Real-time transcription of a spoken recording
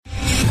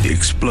The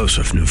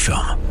explosive new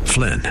film,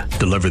 Flynn,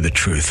 deliver the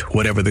truth,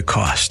 whatever the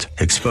cost,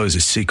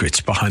 exposes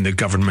secrets behind the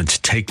government's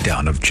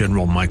takedown of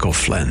General Michael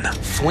Flynn.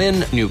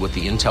 Flynn knew what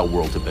the intel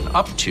world had been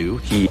up to.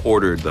 He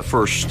ordered the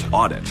first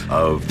audit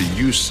of the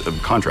use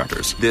of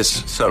contractors.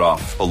 This set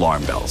off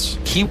alarm bells.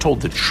 He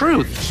told the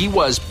truth. He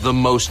was the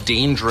most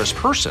dangerous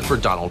person for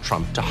Donald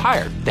Trump to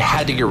hire. They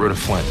had to get rid of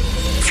Flynn.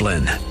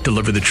 Flynn,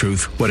 deliver the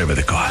truth, whatever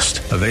the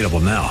cost. Available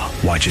now.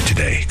 Watch it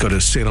today. Go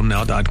to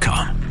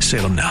salemnow.com.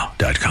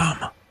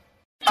 salemnow.com.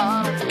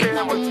 I don't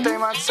care what they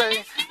might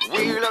say.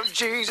 We love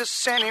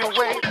Jesus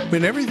anyway.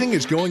 When everything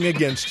is going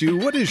against you,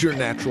 what is your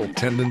natural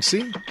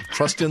tendency?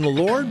 Trust in the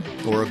Lord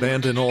or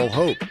abandon all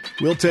hope?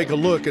 We'll take a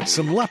look at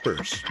some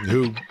lepers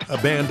who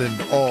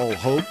abandoned all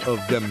hope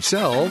of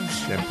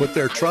themselves and put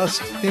their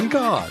trust in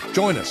God.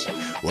 Join us.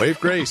 Way of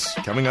Grace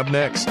coming up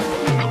next. Ain't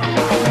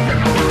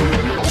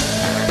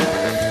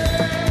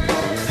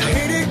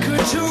it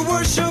good to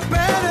worship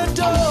and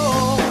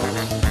adore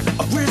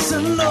a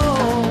risen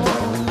Lord?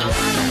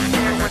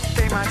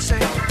 They might say,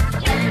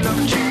 we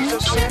love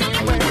Jesus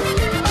anyway.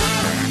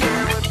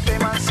 What they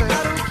might say,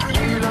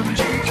 we love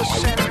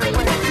Jesus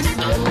anyway.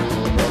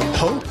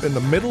 Hope in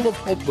the middle of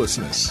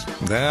hopelessness.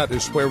 That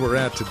is where we're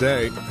at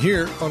today,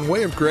 here on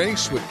Way of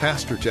Grace with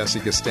Pastor Jesse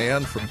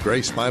Gastan from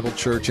Grace Bible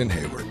Church in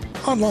Hayward.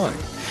 Online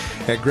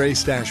at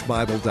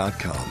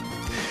grace-bible.com.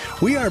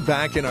 We are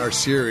back in our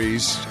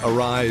series,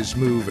 Arise,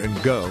 Move,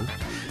 and Go.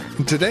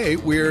 And today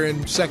we're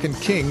in 2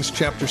 Kings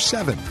chapter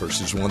 7,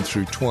 verses 1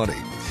 through 20.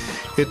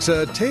 It's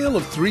a tale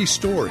of three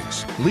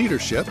stories: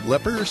 leadership,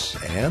 lepers,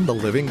 and the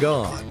living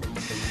God.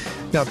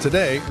 Now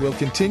today, we'll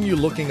continue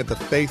looking at the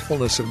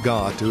faithfulness of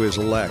God to His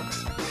elect,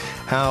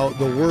 how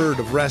the word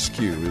of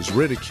rescue is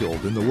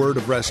ridiculed and the word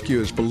of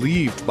rescue is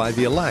believed by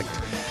the elect,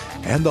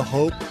 and the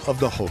hope of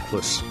the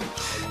hopeless.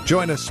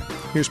 Join us.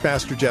 Here's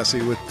Pastor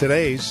Jesse with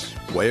today's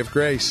Way of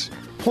Grace.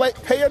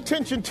 Pay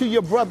attention to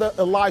your brother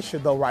Elisha,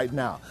 though, right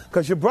now,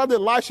 because your brother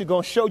Elisha is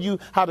going to show you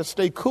how to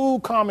stay cool,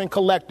 calm, and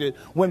collected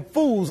when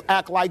fools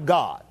act like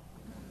God.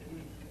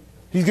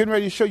 He's getting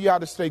ready to show you how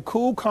to stay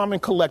cool, calm, and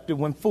collected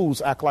when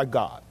fools act like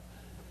God.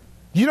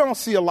 You don't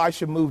see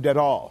Elisha moved at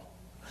all.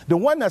 The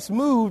one that's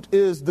moved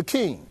is the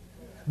king,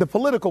 the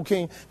political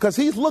king, because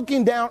he's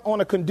looking down on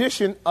a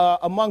condition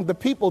among the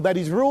people that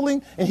he's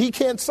ruling, and he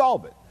can't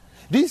solve it.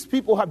 These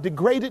people have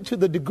degraded to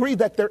the degree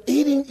that they're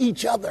eating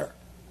each other.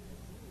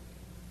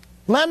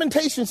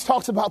 Lamentations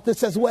talks about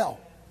this as well,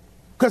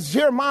 because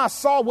Jeremiah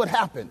saw what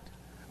happened,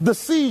 the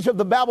siege of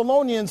the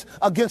Babylonians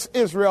against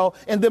Israel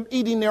and them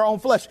eating their own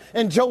flesh.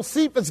 And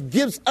Josephus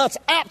gives us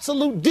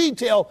absolute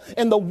detail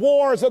in the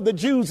wars of the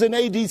Jews in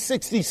AD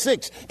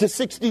 66 to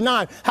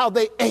 69, how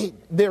they ate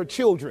their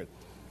children.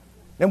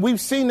 And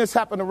we've seen this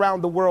happen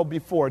around the world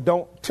before.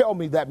 Don't tell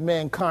me that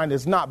mankind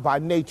is not by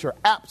nature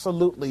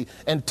absolutely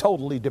and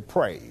totally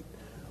depraved.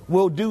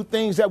 We'll do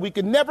things that we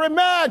could never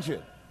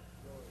imagine.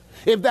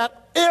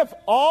 If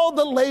all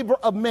the labor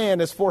of man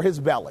is for his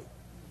belly,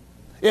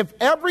 if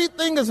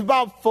everything is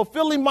about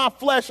fulfilling my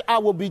flesh, I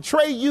will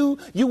betray you,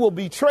 you will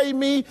betray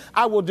me,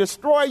 I will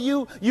destroy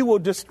you, you will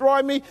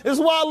destroy me. This is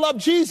why I love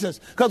Jesus,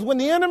 because when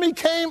the enemy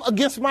came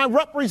against my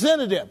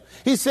representative,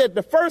 he said,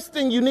 the first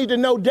thing you need to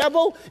know,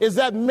 devil, is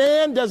that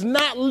man does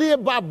not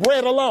live by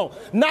bread alone.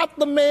 Not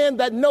the man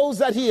that knows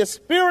that he is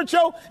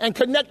spiritual and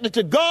connected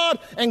to God,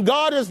 and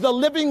God is the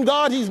living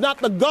God. He's not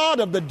the God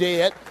of the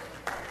dead.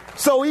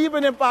 So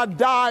even if I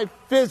die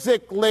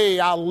physically,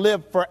 I'll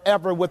live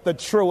forever with the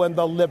true and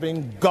the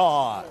living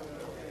God.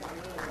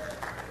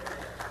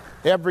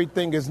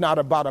 Everything is not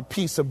about a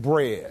piece of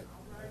bread.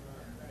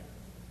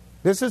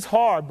 This is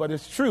hard, but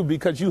it's true,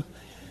 because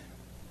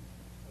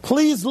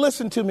please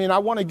listen to me, and I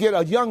want to get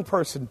a young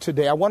person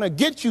today. I want to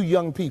get you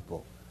young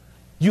people.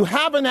 You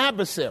have an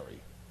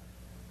adversary.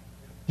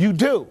 You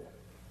do.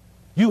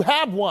 You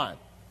have one.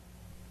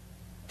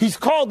 He's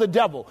called the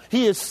devil.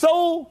 He is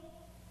so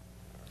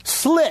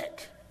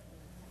slick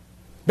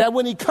that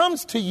when he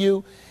comes to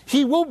you,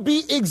 he will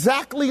be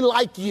exactly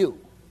like you.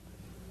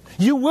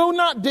 You will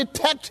not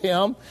detect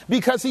him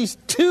because he's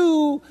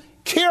too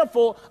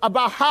careful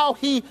about how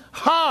he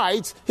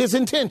hides his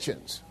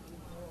intentions.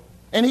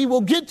 And he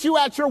will get you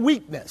at your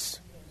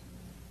weakness.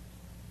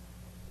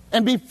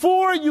 And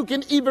before you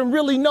can even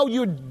really know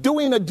you're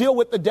doing a deal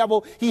with the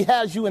devil, he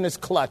has you in his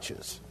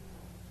clutches.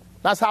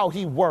 That's how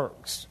he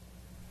works.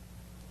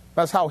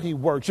 That's how he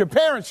works. Your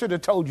parents should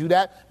have told you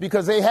that,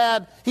 because he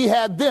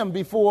had them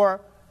before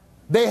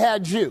they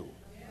had you.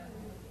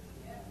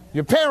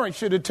 Your parents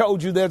should have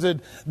told you there's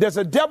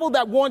a devil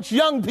that wants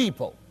young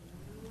people.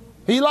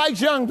 He likes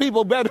young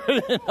people better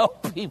than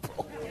old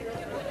people.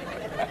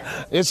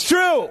 It's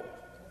true.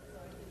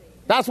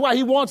 That's why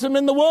he wants them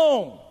in the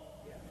womb.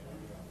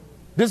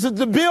 This is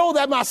the bill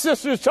that my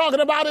sister is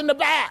talking about in the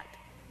back.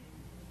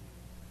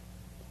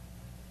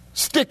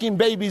 Sticking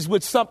babies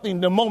with something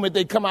the moment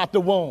they come out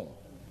the womb.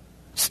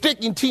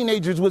 Sticking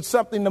teenagers with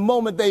something the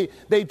moment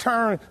they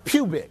turn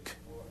pubic.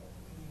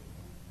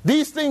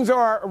 These things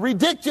are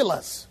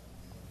ridiculous,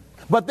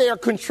 but they are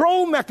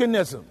control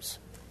mechanisms,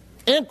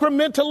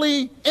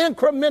 incrementally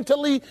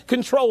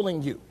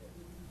controlling you.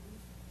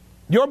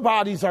 Your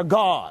bodies are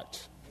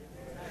God's.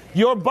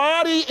 Your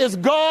body is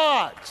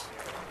God's.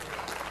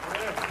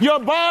 Your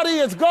body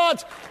is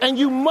God's, and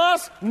you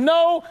must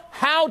know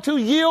how to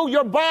yield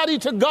your body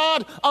to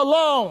God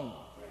alone.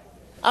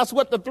 That's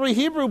what the 3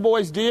 Hebrew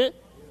boys did.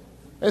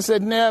 They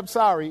said, Neb,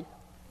 sorry.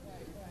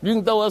 You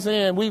can throw us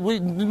in.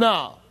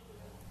 No.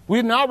 We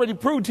didn't already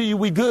prove to you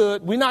we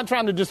good. We're not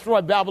trying to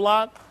destroy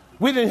Babylon.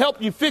 We didn't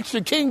help you fix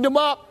your kingdom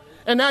up.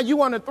 And now you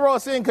want to throw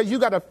us in because you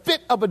got a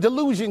fit of a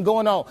delusion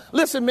going on.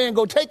 Listen, man,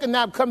 go take a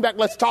nap, come back,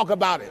 let's talk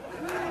about it.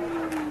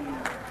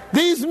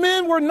 These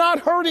men were not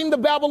hurting the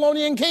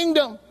Babylonian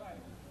kingdom.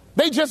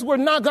 They just were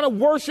not going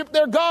to worship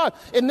their God.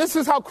 And this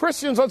is how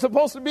Christians are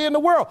supposed to be in the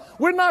world.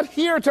 We're not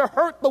here to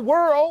hurt the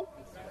world.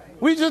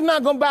 We're just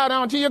not going to bow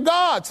down to your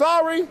God.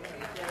 Sorry.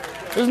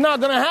 It's not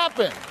going to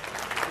happen.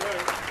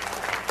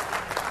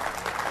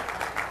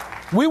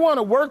 We want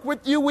to work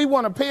with you. We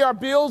want to pay our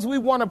bills. We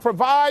want to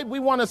provide. We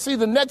want to see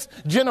the next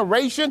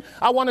generation.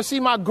 I want to see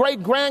my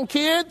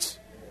great-grandkids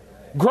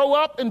grow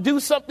up and do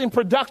something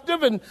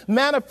productive and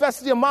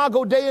manifest the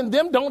Imago Dei in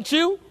them, don't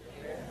you?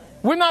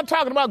 We're not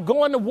talking about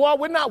going to war.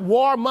 We're not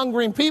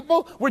warmongering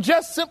people. We're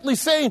just simply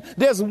saying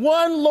there's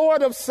one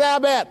Lord of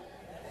Sabbath.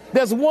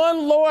 There's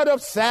one Lord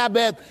of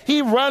Sabbath.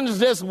 He runs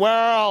this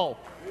world.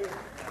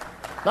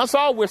 That's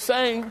all we're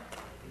saying.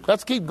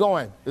 Let's keep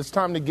going. It's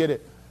time to get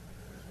it.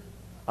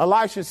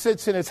 Elisha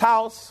sits in his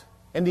house,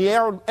 and the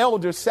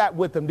elders sat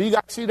with him. Do you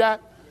guys see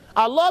that?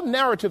 I love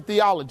narrative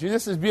theology.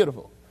 This is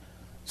beautiful.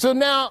 So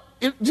now,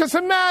 just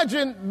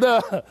imagine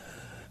the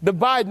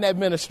Biden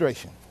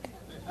administration.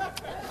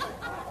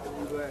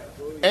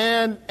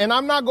 And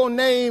I'm not going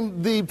to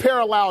name the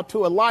parallel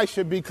to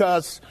Elisha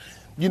because,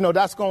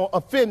 that's going to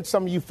offend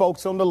some of you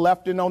folks on the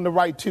left and on the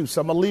right too.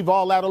 So I'm going to leave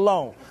all that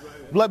alone.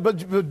 But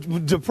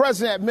the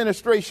present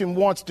administration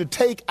wants to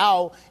take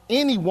out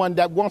anyone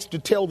that wants to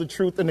tell the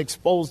truth and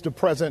expose the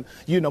present,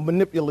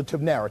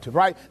 manipulative narrative,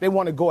 right? They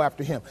want to go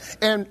after him.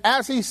 And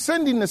as he's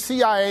sending the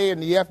CIA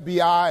and the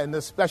FBI and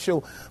the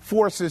special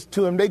forces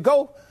to him, they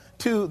go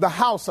to the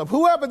house of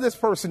whoever this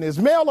person is,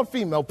 male or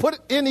female. Put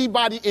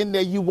anybody in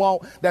there you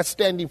want that's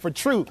standing for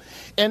truth.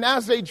 And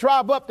as they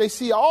drive up, they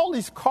see all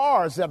these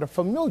cars that are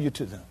familiar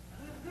to them.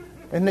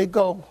 And they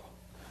go,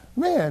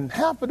 man,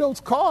 half of those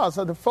cars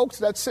are the folks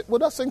that sit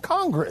with us in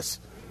Congress.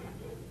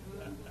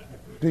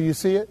 Do you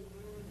see it?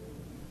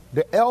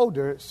 The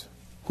elders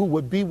who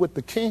would be with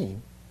the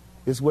king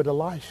is with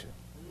Elisha.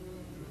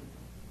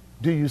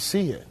 Do you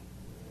see it?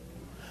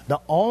 The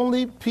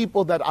only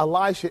people that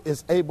Elisha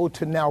is able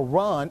to now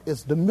run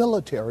is the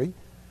military,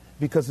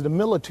 because the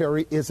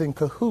military is in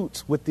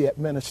cahoots with the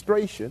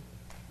administration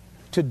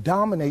to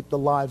dominate the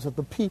lives of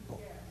the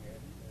people.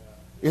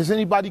 Is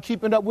anybody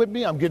keeping up with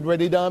me? I'm getting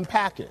ready to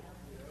unpack it.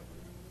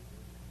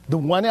 The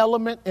one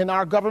element in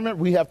our government,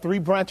 we have 3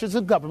 branches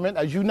of government,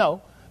 as you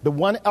know. The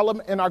one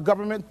element in our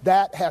government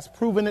that has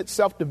proven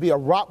itself to be a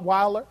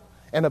Rottweiler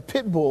and a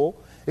pit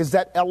bull is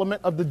that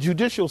element of the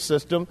judicial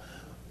system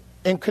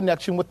in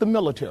connection with the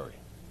military.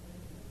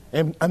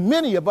 And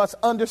many of us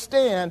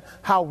understand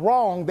how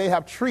wrong they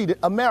have treated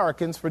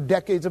Americans for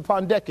decades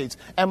upon decades.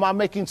 Am I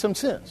making some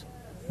sense?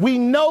 We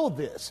know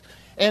this.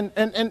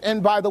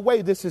 And by the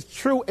way, this is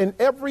true in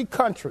every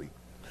country.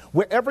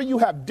 Wherever you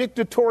have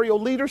dictatorial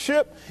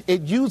leadership,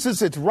 it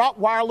uses its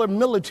Rottweiler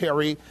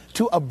military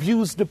to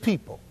abuse the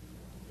people.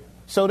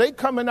 So they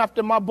coming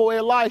after my boy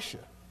Elisha.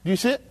 Do you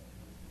see it?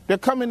 They're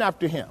coming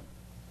after him.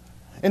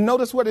 And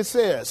notice what it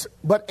says.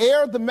 But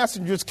ere the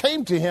messengers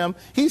came to him,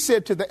 he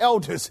said to the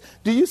elders,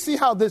 do you see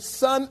how this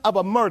son of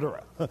a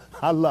murderer?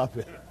 I love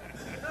it.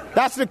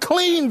 That's the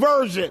clean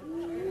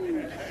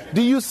version.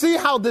 Do you see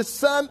how this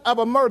son of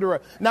a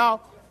murderer?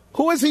 Now,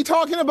 who is he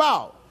talking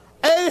about?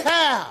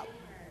 Ahab.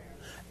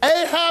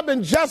 Ahab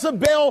and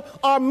Jezebel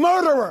are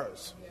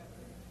murderers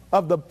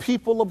of the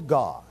people of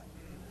God.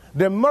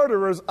 They're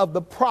murderers of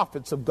the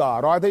prophets of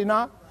God, are they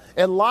not?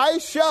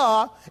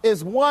 Elisha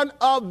is one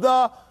of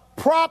the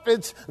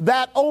prophets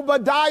that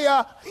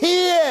Obadiah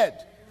hid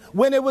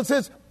when it was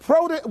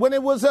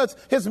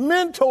his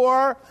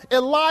mentor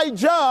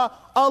Elijah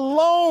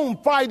alone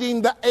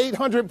fighting the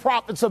 800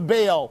 prophets of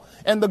Baal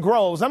and the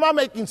groves. Am I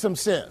making some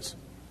sense?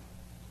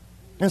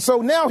 And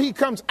so now he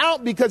comes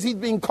out because he's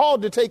being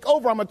called to take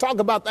over. I'm going to talk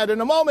about that in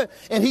a moment.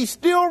 And he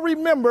still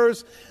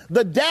remembers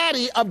the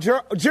daddy of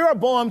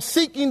Jeroboam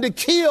seeking to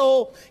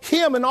kill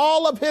him and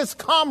all of his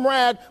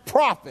comrade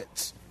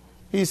prophets.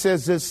 He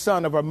says, this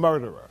son of a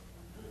murderer.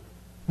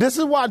 This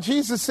is why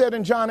Jesus said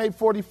in John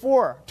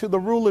 8:44 to the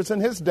rulers in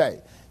his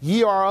day,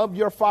 ye are of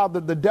your father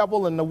the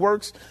devil, and the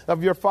works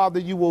of your father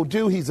you will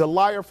do. He's a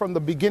liar from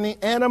the beginning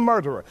and a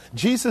murderer.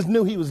 Jesus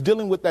knew he was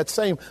dealing with that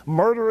same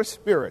murderous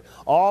spirit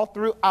all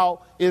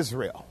throughout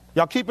Israel.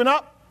 Y'all keeping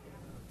up?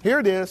 Here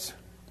it is.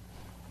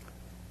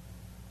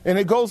 And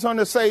it goes on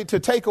to say, to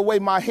take away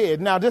my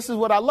head. Now, this is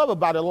what I love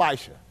about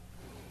Elisha.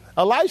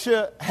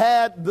 Elisha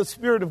had the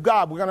Spirit of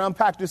God. We're going to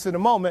unpack this in a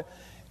moment.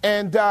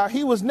 And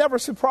he was never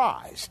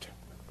surprised.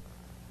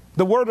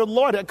 The word of the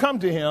Lord had come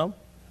to him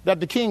that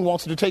the king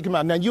wants to take him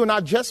out. Now, you and I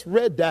just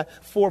read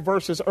that 4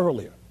 verses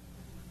earlier.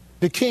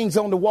 The king's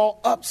on the wall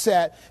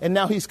upset, and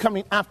now he's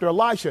coming after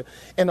Elisha.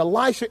 And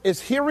Elisha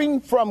is hearing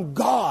from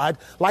God,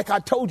 like I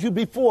told you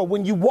before.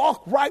 When you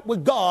walk right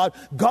with God,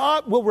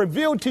 God will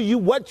reveal to you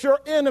what your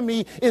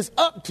enemy is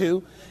up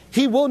to.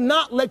 He will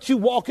not let you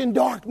walk in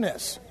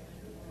darkness.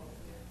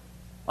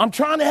 I'm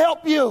trying to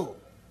help you.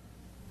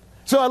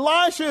 So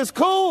Elisha is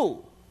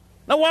cool.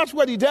 Now watch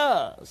what he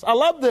does. I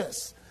love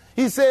this.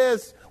 He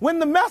says, when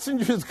the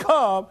messengers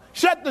come,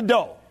 shut the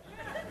door.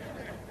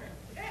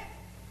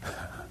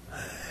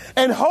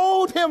 And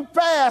hold him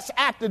fast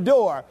at the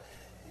door.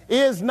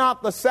 Is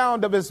not the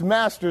sound of his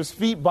master's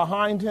feet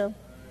behind him?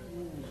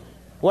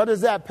 What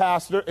is that,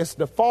 Pastor? It's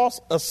the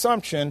false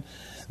assumption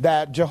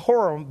that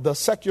Jehoram, the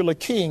secular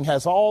king,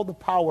 has all the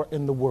power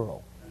in the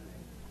world.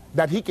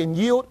 That he can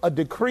yield a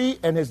decree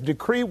and his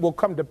decree will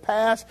come to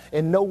pass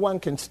and no one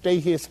can stay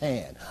his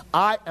hand.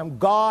 I am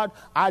God.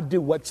 I do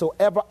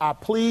whatsoever I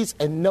please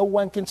and no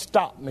one can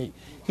stop me.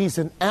 He's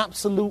an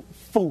absolute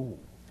fool.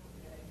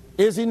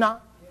 Is he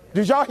not?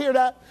 Did y'all hear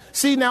that?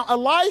 See, now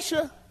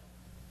Elisha,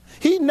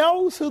 he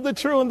knows who the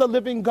true and the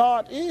living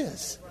God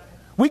is.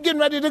 We getting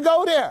ready to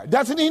go there.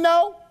 Doesn't he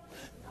know?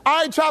 All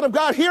right, child of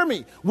God, hear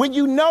me. When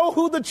you know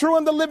who the true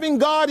and the living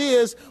God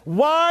is,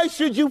 why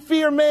should you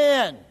fear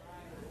man?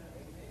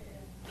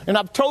 And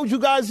I've told you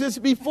guys this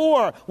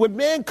before. When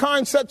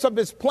mankind sets up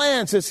his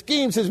plans, his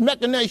schemes, his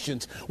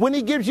machinations, when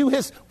he gives you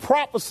his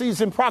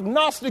prophecies and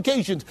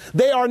prognostications,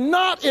 they are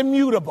not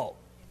immutable.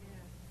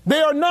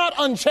 They are not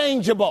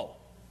unchangeable.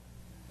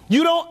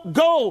 You don't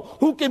go,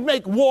 who can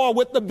make war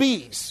with the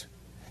beast?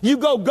 You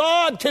go,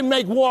 God can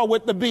make war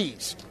with the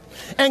beast.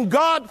 And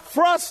God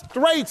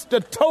frustrates the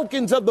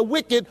tokens of the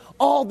wicked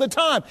all the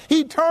time.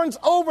 He turns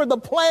over the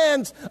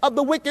plans of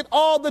the wicked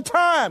all the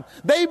time.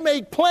 They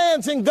make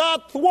plans and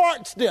God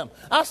thwarts them.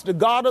 That's the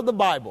God of the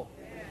Bible.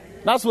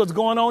 That's what's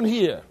going on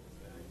here.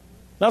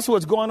 That's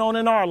what's going on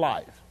in our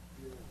life.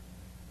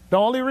 The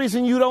only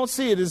reason you don't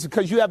see it is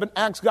because you haven't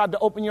asked God to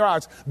open your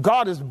eyes.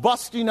 God is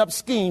busting up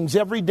schemes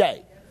every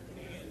day.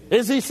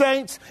 Is he,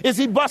 saints? Is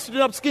he busting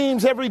up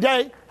schemes every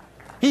day?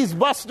 He's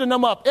busting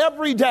them up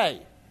every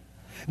day.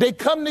 They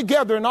come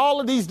together in all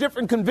of these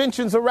different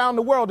conventions around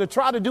the world to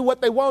try to do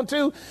what they want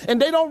to,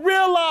 and they don't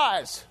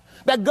realize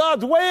that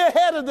God's way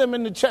ahead of them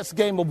in the chess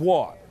game of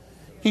war.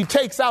 He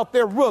takes out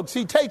their rooks.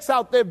 He takes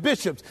out their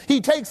bishops.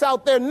 He takes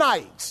out their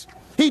knights.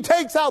 He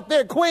takes out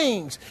their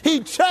queens.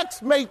 He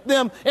checkmate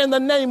them in the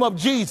name of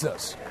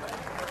Jesus.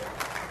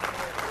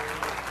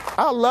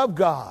 I love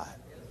God.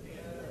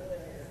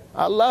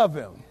 I love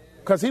him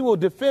because he will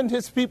defend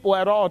his people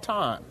at all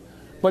times.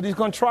 But he's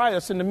going to try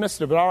us in the midst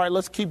of it. All right,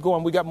 let's keep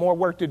going. We got more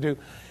work to do.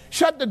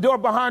 Shut the door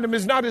behind him.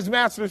 Is not his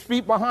master's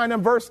feet behind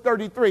him. Verse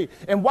 33.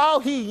 And while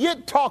he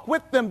yet talked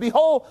with them,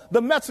 behold, the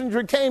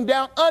messenger came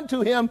down unto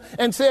him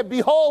and said,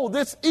 behold,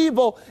 this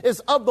evil is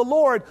of the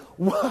Lord.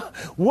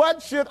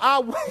 What should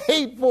I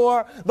wait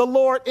for the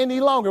Lord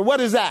any longer?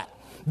 What is that?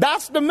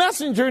 That's the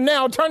messenger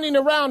now turning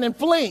around and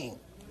fleeing.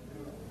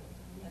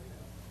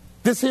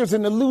 This here's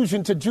an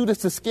allusion to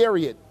Judas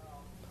Iscariot,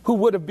 who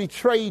would have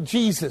betrayed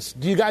Jesus.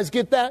 Do you guys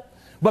get that?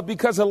 But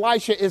because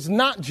Elisha is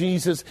not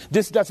Jesus,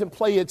 this doesn't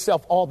play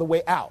itself all the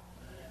way out.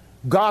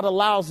 God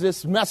allows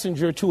this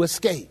messenger to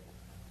escape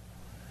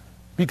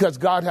because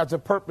God has a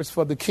purpose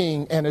for the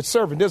king and his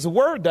servant. There's a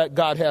word that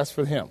God has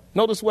for him.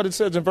 Notice what it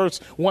says in verse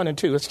 1 and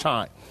 2. It's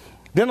time.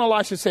 Then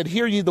Elisha said,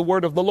 hear ye the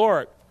word of the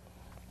Lord.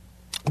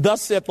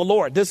 Thus saith the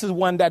Lord. This is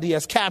one that he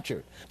has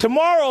captured.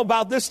 Tomorrow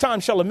about this time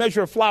shall a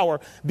measure of flour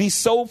be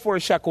sold for a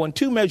shekel and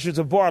 2 measures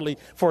of barley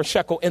for a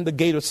shekel in the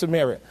gate of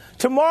Samaria.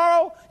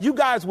 Tomorrow you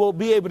guys will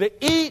be able to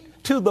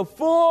eat to the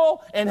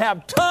full and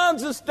have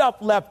tons of stuff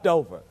left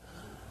over.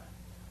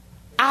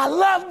 I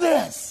love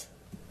this.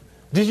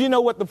 Did you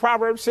know what the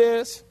proverb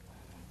says?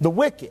 The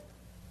wicked,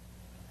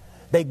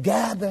 they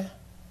gather,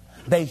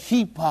 they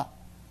heap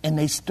up, and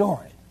they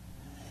store it.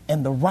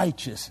 And the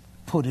righteous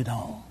put it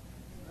on.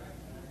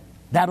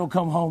 That'll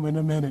come home in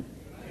a minute.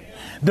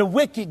 The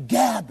wicked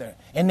gather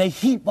and they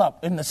heap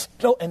up and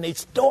they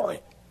store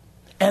it.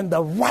 And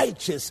the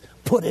righteous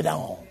put it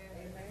on.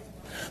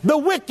 The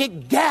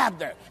wicked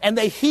gather and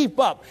they heap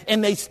up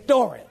and they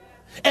store it.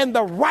 And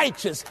the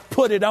righteous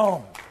put it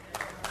on.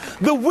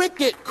 The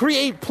wicked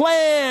create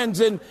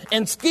plans and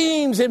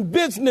schemes and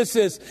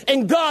businesses,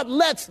 and God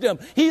lets them.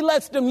 He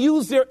lets them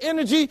use their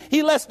energy.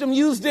 He lets them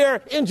use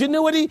their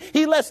ingenuity.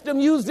 He lets them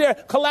use their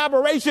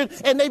collaboration,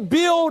 and they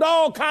build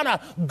all kind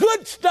of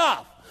good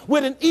stuff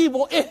with an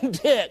evil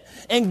intent,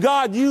 and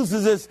God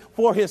uses this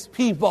for his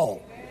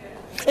people.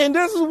 And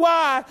this is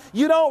why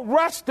you don't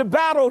rush to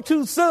battle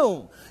too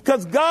soon,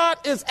 because God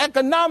is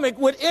economic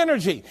with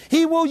energy.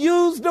 He will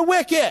use the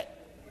wicked.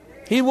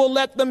 He will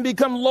let them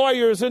become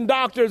lawyers and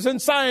doctors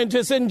and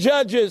scientists and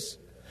judges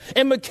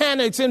and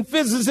mechanics and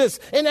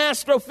physicists and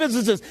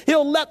astrophysicists.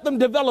 He'll let them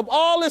develop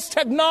all this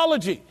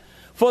technology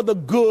for the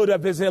good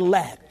of his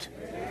elect.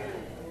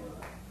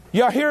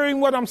 Y'all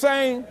hearing what I'm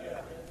saying?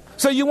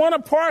 So you want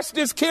to parse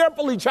this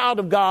carefully, child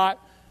of God.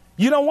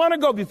 You don't want to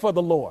go before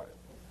the Lord,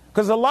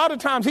 because a lot of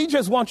times he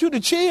just wants you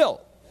to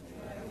chill.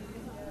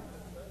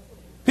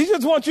 He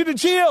just wants you to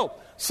chill.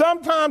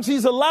 Sometimes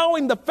he's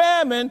allowing the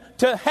famine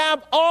to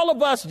have all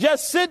of us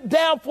just sit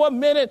down for a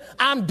minute.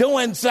 I'm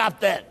doing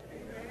something.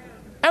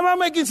 Am I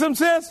making some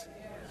sense?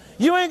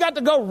 You ain't got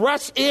to go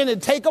rush in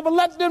and take over.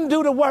 Let them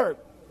do the work.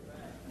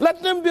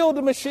 Let them build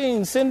the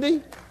machine,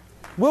 Cindy.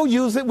 We'll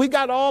use it. We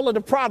got all of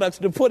the products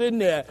to put in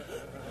there.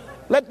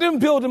 Let them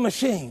build the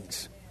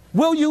machines.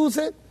 We'll use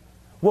it.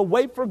 We'll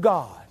wait for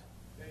God.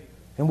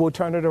 And we'll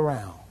turn it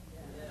around.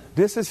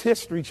 This is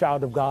history,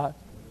 child of God.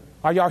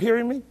 Are y'all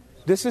hearing me?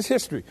 This is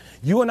history.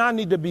 You and I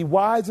need to be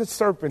wise as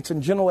serpents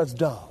and gentle as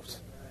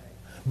doves.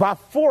 By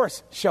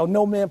force shall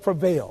no man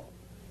prevail.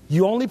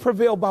 You only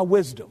prevail by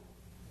wisdom.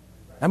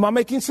 Am I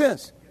making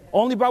sense?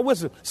 Only by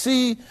wisdom.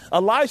 See,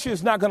 Elisha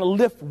is not going to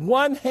lift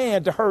one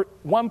hand to hurt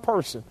one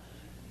person.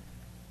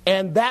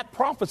 And that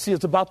prophecy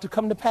is about to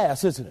come to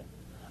pass, isn't it?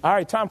 All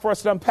right, time for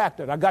us to unpack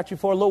that. I got you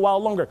for a little while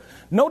longer.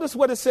 Notice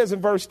what it says in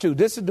verse 2.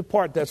 This is the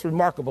part that's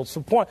remarkable.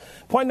 So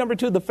point number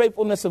 2, the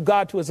faithfulness of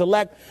God to his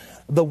elect.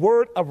 The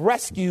word of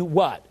rescue,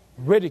 what?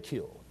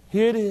 Ridicule.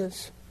 Here it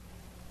is.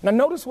 Now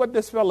notice what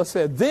this fellow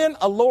said. Then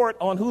a Lord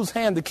on whose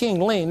hand the king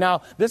leaned.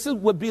 Now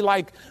would be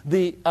like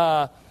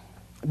Naaman,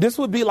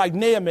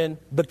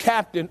 the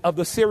captain of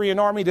the Syrian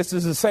army. This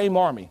is the same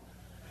army.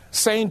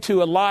 Saying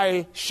to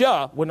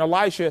Elisha, when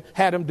Elisha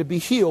had him to be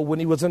healed when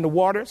he was in the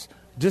waters.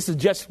 This is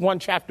just one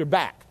chapter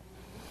back.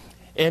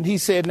 And he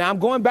said, now I'm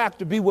going back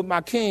to be with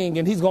my king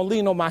and he's going to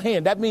lean on my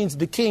hand. That means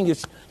the king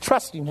is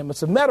trusting him.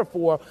 It's a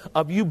metaphor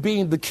of you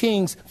being the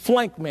king's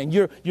flank man.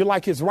 You're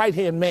like his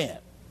right-hand man.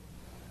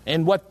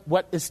 And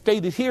what is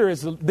stated here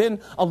is then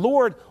a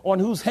Lord on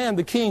whose hand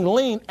the king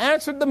leaned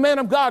answered the man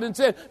of God and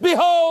said,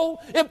 behold,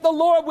 if the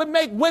Lord would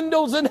make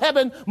windows in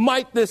heaven,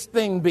 might this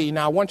thing be?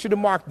 Now I want you to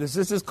mark this.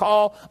 This is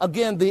called,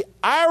 again, the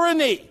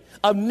irony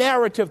of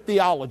narrative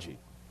theology.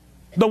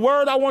 The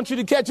word I want you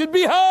to catch is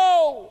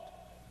behold.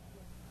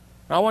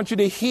 I want you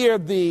to hear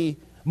the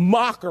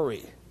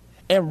mockery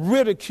and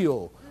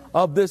ridicule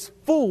of this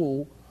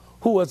fool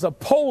who is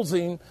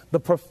opposing the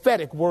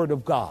prophetic word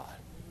of God.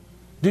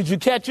 Did you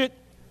catch it?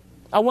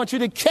 I want you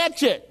to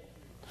catch it.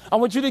 I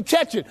want you to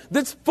catch it.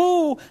 This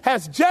fool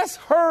has just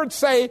heard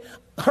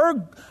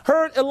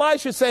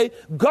Elisha say,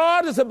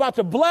 God is about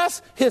to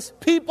bless his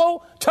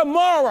people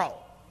tomorrow.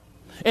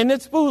 And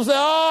this fool said,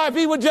 oh, if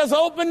he would just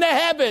open the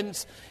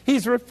heavens.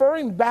 He's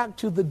referring back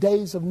to the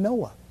days of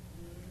Noah.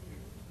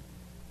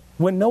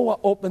 When Noah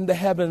opened the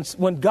heavens,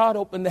 when God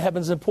opened the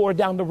heavens and poured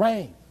down the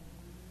rain.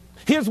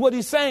 Here's what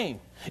he's saying.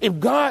 If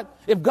God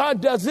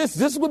does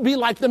this would be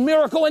like the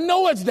miracle in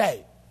Noah's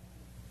day.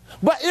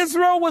 But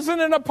Israel was in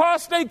an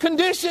apostate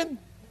condition.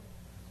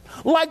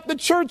 Like the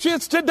church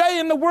is today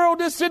and the world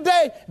is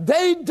today.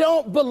 They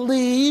don't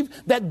believe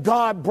that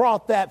God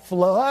brought that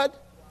flood.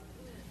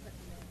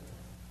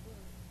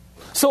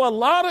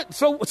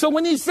 So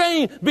when he's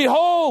saying,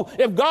 behold,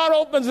 if God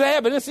opens the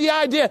heaven, it's the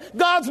idea,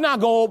 God's not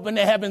going to open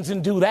the heavens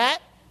and do that.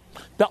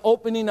 The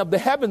opening of the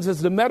heavens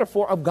is the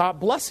metaphor of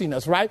God blessing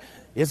us, right?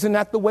 Isn't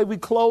that the way we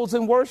close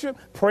in worship?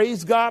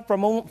 Praise God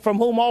from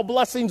whom all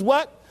blessings,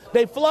 what?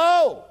 They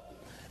flow.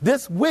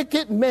 This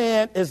wicked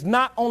man is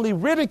not only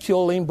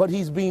ridiculing, but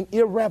he's being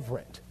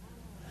irreverent.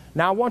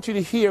 Now I want you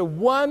to hear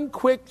one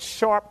quick,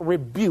 sharp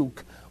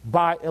rebuke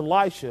by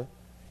Elisha.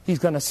 He's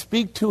going to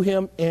speak to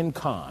him in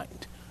kind.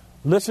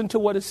 Listen to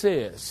what it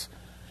says.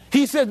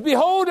 He says,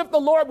 behold, if the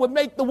Lord would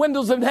make the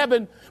windows of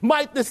heaven,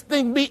 might this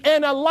thing be?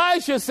 And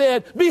Elisha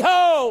said,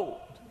 behold.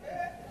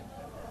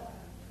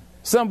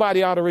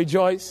 Somebody ought to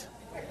rejoice.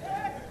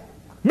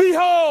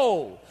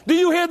 Behold. Do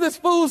you hear this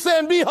fool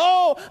saying,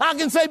 behold? I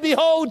can say,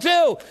 behold,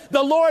 too.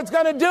 The Lord's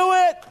going to do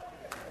it,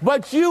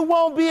 but you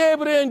won't be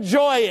able to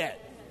enjoy it.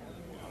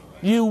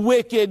 You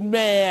wicked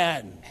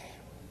man.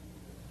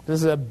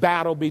 This is a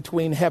battle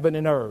between heaven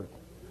and earth.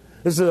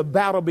 This is a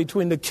battle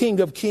between the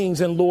King of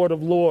Kings and Lord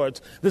of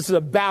Lords. This is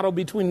a battle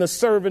between the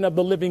servant of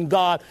the living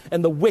God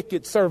and the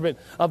wicked servant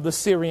of the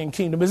Syrian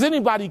kingdom. Is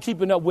anybody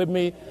keeping up with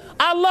me?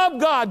 I love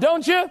God,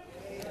 don't you?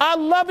 I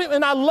love him,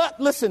 and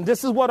listen,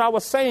 this is what I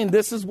was saying.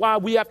 This is why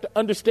we have to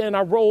understand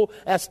our role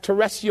as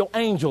terrestrial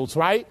angels,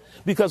 right?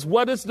 Because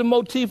what is the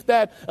motif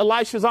that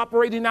Elisha is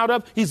operating out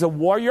of? He's a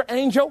warrior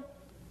angel,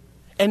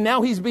 and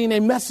now he's being a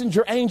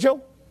messenger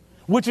angel,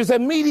 which is a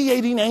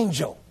mediating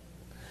angel.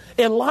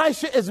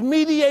 Elisha is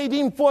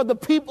mediating for the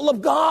people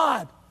of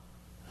God,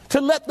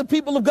 to let the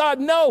people of God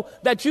know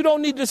that you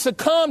don't need to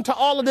succumb to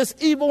all of this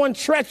evil and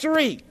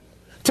treachery.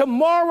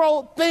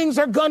 Tomorrow, things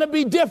are going to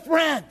be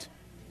different.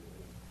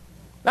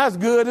 That's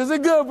good. Is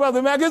it good,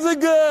 Brother Mac? Is it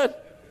good?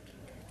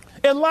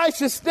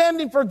 Elisha's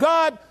standing for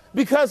God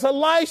because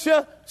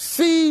Elisha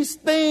sees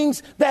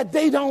things that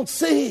they don't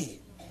see.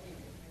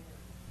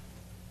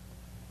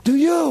 Do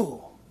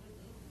you?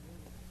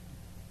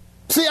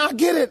 See, I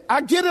get it. I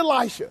get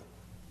Elisha.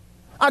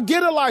 I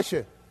get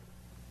Elisha.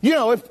 You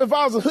know, if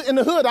I was in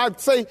the hood,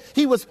 I'd say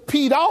he was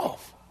peed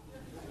off.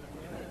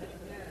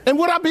 And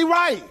would I be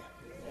right?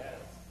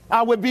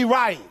 I would be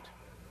right.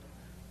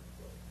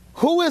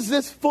 Who is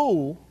this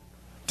fool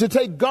to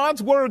take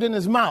God's word in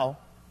his mouth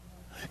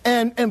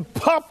and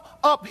puff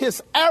up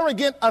his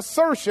arrogant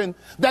assertion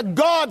that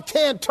God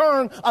can't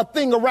turn a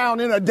thing around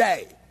in a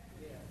day.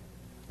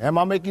 Am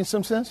I making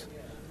some sense?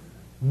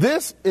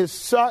 This is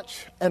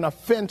such an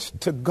offense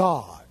to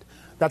God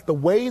that the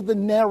way the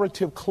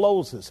narrative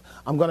closes,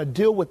 I'm going to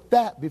deal with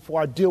that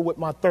before I deal with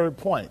my third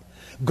point.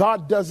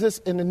 God does this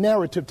in the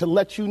narrative to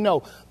let you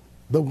know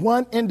the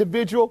one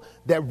individual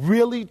that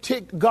really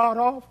ticked God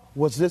off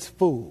was this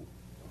fool.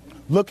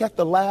 Look at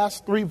the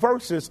last 3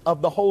 verses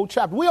of the whole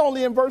chapter. We're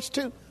only in verse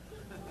 2.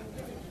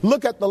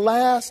 Look at the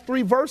last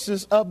 3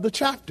 verses of the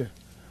chapter.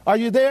 Are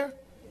you there?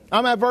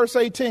 I'm at verse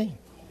 18.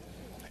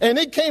 And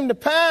it came to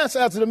pass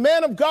as the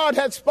man of God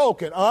had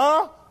spoken.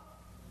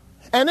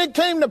 And it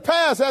came to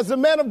pass as the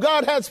man of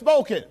God had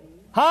spoken.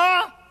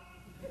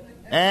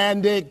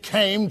 And it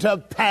came to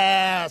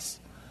pass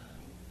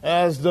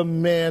as the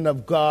man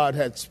of God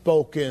had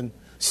spoken,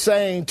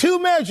 saying, 2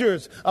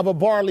 measures of a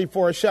barley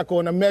for a shekel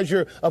and a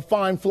measure of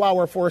fine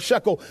flour for a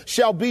shekel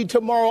shall be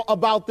tomorrow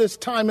about this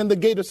time in the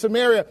gate of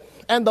Samaria.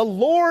 And the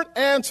Lord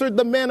answered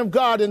the man of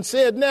God and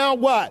said, now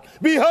what?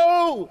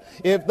 Behold,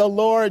 if the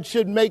Lord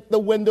should make the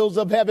windows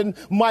of heaven,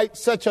 might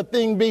such a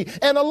thing be?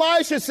 And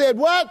Elisha said,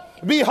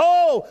 what?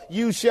 Behold,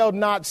 you shall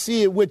not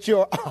see it with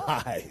your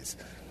eyes,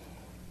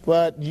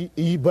 but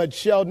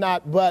shall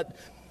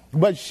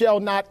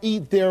not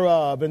eat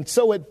thereof. And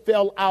so it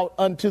fell out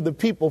unto the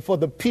people, for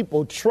the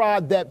people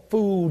trod that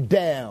food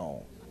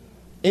down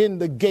in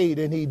the gate,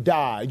 and he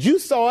died. You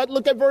saw it.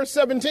 Look at verse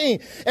 17.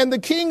 And the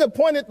king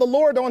appointed the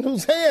Lord on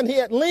whose hand he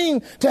had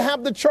leaned to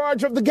have the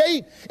charge of the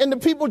gate. And the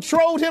people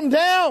trod him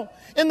down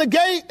in the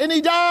gate, and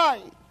he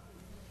died,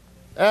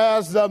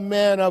 as the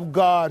man of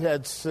God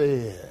had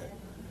said.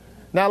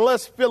 Now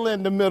let's fill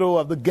in the middle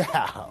of the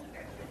gap.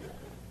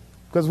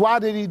 Because why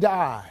did he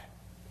die?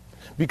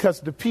 Because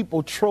the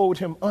people trod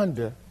him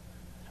under,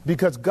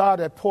 because God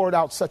had poured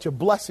out such a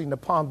blessing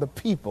upon the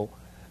people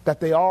that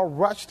they all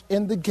rushed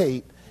in the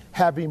gate,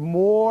 having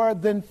more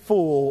than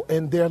full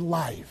in their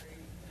life.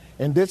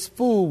 And this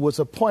fool was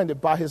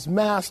appointed by his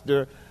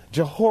master,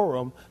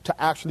 Jehoram,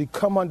 to actually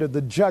come under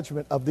the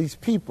judgment of these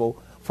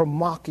people for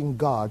mocking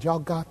God. Y'all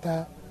got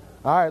that?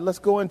 All right, let's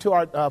go into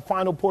our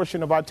final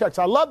portion of our text.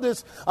 I love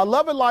this. I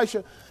love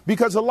Elisha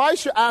because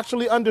Elisha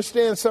actually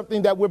understands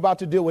something that we're about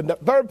to deal with. The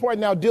third point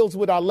now deals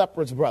with our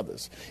leprous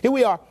brothers. Here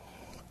we are.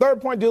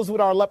 Third point deals with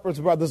our leprous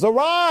brothers.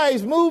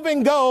 Arise, move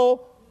and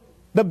go.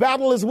 The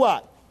battle is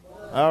what?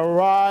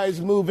 Arise,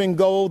 move and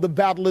go. The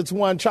battle is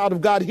won. Child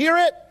of God, hear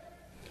it.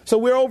 So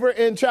we're over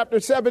in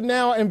chapter 7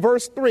 now in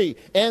verse 3.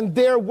 And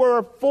there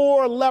were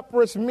 4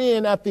 leprous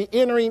men at the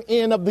entering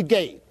in of the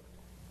gate.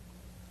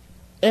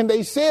 And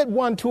they said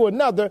one to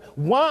another,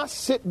 why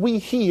sit we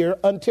here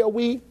until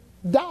we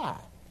die?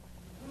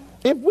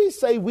 If we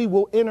say we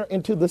will enter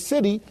into the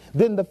city,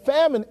 then the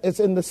famine is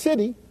in the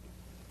city,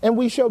 and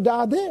we shall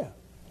die there.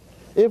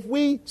 If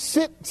we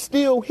sit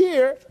still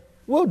here,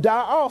 we'll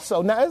die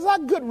also. Now, is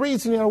that good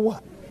reasoning or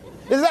what?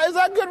 Is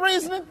that good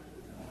reasoning?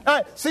 All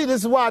right, see,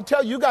 this is why I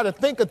tell you, you got to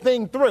think a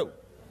thing through.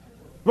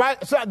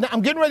 Right? So now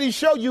I'm getting ready to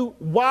show you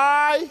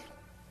why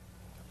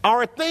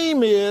our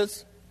theme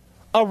is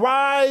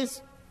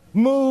arise,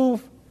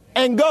 move,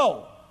 and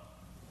go.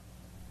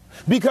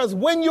 Because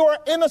when you're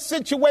in a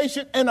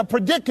situation, in a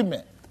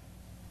predicament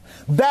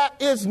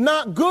that is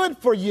not good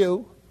for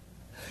you,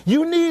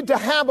 you need to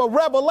have a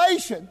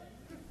revelation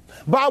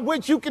by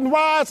which you can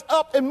rise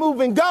up and move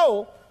and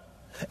go,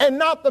 and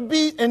not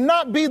be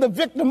the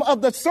victim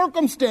of the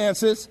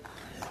circumstances,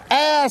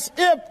 as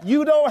if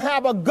you don't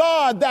have a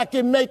God that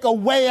can make a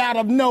way out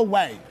of no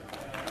way.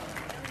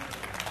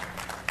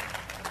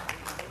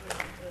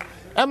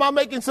 Am I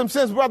making some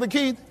sense, Brother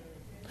Keith?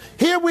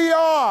 Here we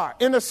are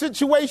in a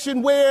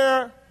situation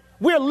where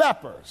we're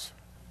lepers.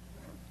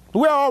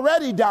 We're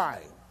already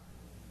dying.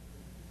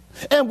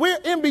 And we're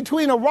in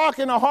between a rock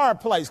and a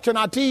hard place. Can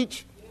I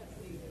teach?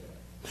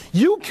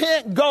 You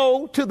can't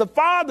go to the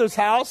Father's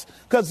house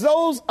because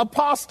those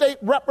apostate,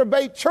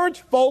 reprobate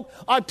church folk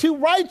are too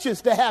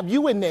righteous to have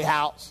you in their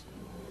house.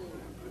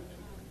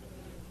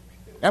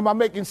 Am I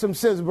making some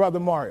sense,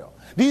 Brother Mario?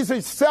 These are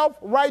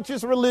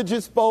self-righteous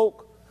religious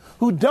folk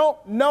who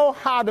don't know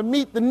how to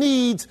meet the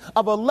needs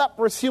of a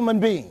leprous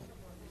human being.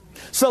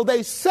 So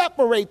they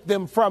separate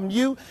them from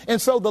you. And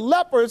so the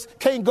lepers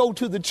can't go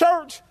to the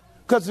church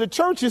because the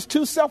church is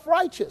too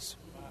self-righteous.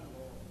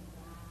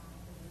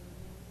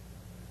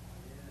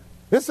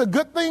 It's a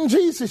good thing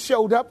Jesus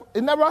showed up.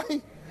 Isn't that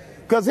right?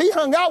 Because he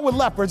hung out with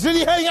lepers. Did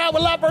he hang out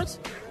with lepers?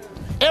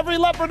 Every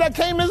leper that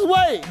came his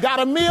way got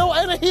a meal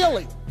and a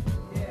healing.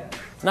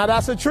 Now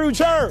that's a true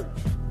church.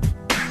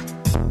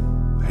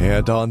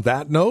 And on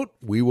that note,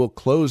 we will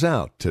close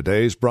out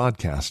today's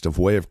broadcast of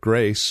Way of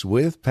Grace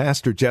with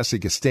Pastor Jesse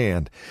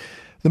Gistand,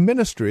 the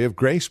ministry of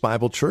Grace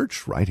Bible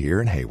Church right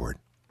here in Hayward.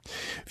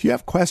 If you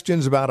have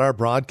questions about our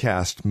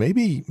broadcast,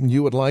 maybe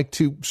you would like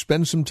to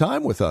spend some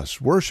time with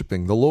us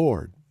worshiping the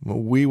Lord,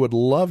 We would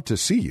love to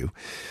see you.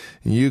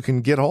 You can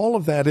get all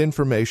of that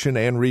information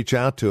and reach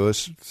out to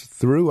us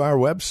through our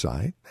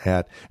website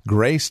at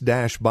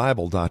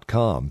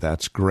grace-bible.com.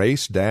 That's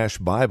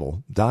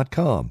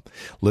grace-bible.com.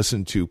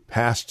 Listen to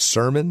past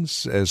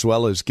sermons as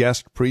well as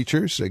guest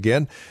preachers,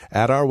 again,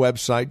 at our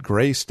website,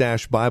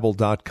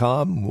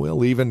 grace-bible.com.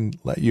 We'll even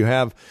let you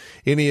have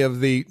any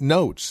of the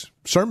notes,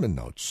 sermon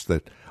notes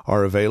that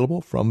are available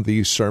from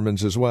these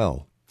sermons as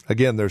well.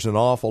 Again, there's an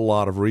awful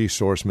lot of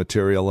resource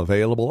material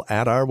available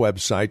at our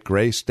website,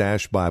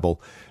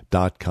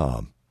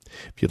 grace-bible.com.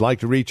 If you'd like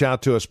to reach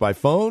out to us by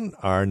phone,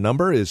 our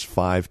number is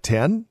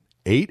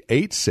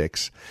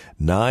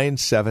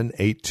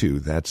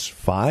 510-886-9782. That's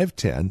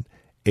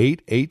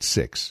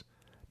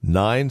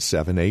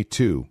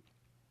 510-886-9782.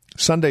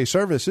 Sunday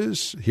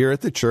services here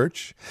at the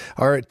church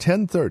are at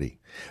 10:30.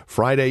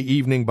 Friday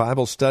evening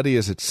Bible study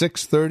is at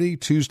 6:30.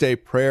 Tuesday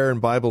prayer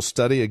and Bible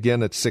study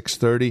again at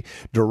 6:30.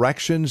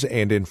 Directions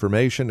and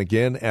information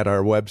again at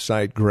our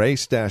website,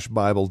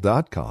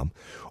 grace-bible.com,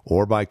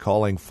 or by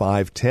calling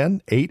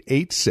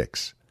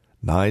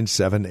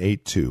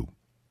 510-886-9782.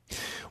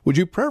 Would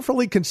you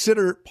prayerfully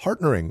consider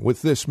partnering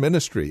with this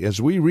ministry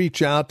as we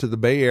reach out to the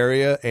Bay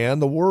Area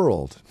and the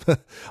world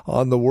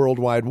on the World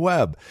Wide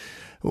Web?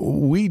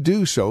 We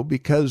do so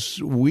because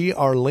we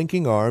are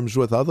linking arms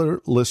with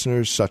other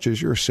listeners such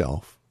as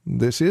yourself.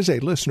 This is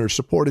a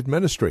listener-supported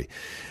ministry.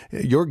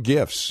 Your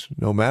gifts,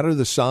 no matter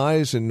the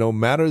size and no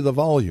matter the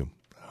volume,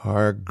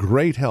 are a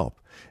great help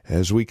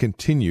as we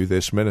continue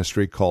this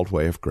ministry called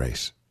Way of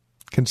Grace.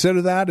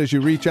 Consider that as you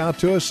reach out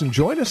to us, and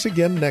join us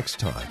again next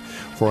time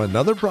for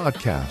another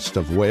broadcast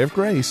of Way of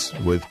Grace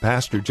with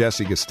Pastor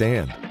Jesse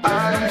Gistand.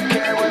 I don't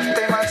care what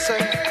they might say,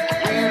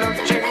 we love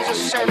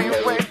Jesus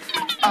anyway.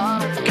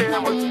 I don't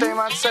care what they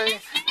might say,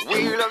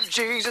 we love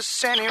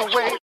Jesus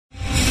anyway.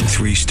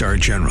 3-star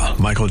General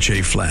Michael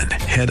J. Flynn,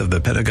 head of the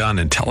Pentagon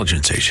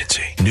Intelligence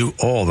Agency, knew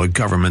all the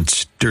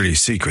government's dirty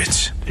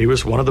secrets. He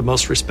was one of the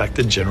most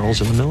respected generals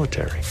in the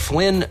military.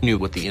 Flynn knew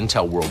what the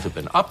intel world had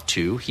been up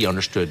to. He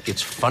understood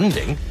its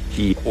funding.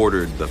 He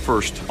ordered the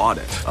first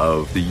audit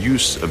of the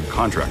use of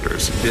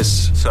contractors.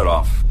 This set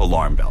off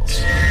alarm bells.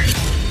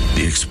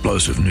 The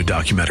explosive new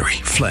documentary,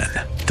 Flynn,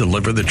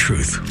 Deliver the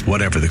Truth,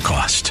 Whatever the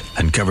Cost,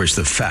 uncovers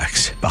the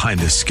facts behind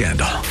this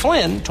scandal.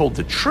 Flynn told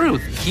the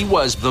truth. He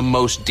was the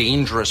most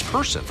dangerous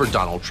person for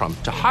Donald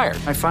Trump to hire.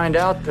 I find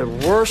out the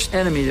worst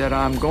enemy that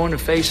I'm going to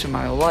face in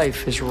my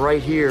life is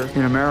right here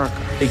in America.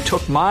 They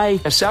took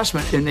my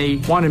assessment and they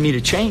wanted me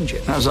to change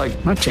it. And I was like,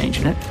 I'm not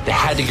changing it. They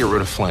had to get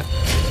rid of Flynn.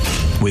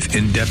 With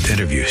in-depth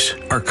interviews,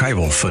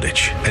 archival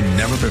footage, and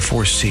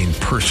never-before-seen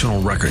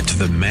personal records of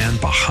the man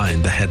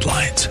behind the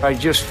headlines. I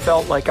just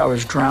felt like I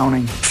was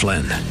drowning.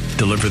 Flynn,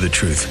 Deliver the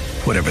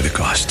Truth, Whatever the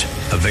Cost.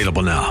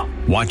 Available now.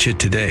 Watch it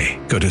today.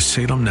 Go to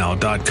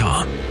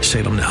salemnow.com.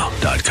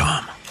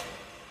 salemnow.com.